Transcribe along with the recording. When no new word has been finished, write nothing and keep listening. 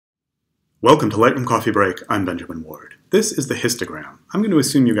Welcome to Lightroom Coffee Break. I'm Benjamin Warde. This is the histogram. I'm going to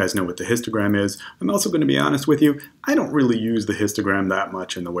assume you guys know what the histogram is. I'm also going to be honest with you, I don't really use the histogram that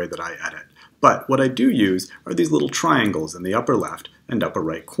much in the way that I edit. But what I do use are these little triangles in the upper left and upper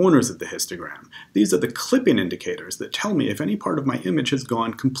right corners of the histogram. These are the clipping indicators that tell me if any part of my image has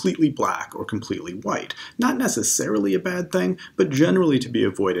gone completely black or completely white. Not necessarily a bad thing, but generally to be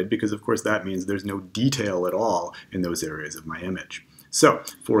avoided because of course that means there's no detail at all in those areas of my image. So,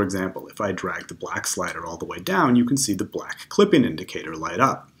 for example, if I drag the black slider all the way down, you can see the black clipping indicator light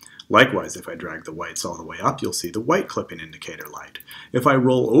up. Likewise, if I drag the whites all the way up, you'll see the white clipping indicator light. If I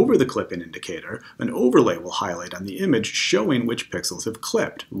roll over the clipping indicator, an overlay will highlight on the image showing which pixels have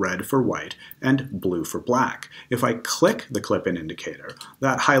clipped, red for white and blue for black. If I click the clipping indicator,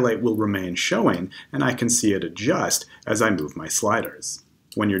 that highlight will remain showing and I can see it adjust as I move my sliders.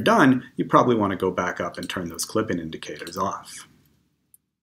 When you're done, you probably want to go back up and turn those clipping indicators off.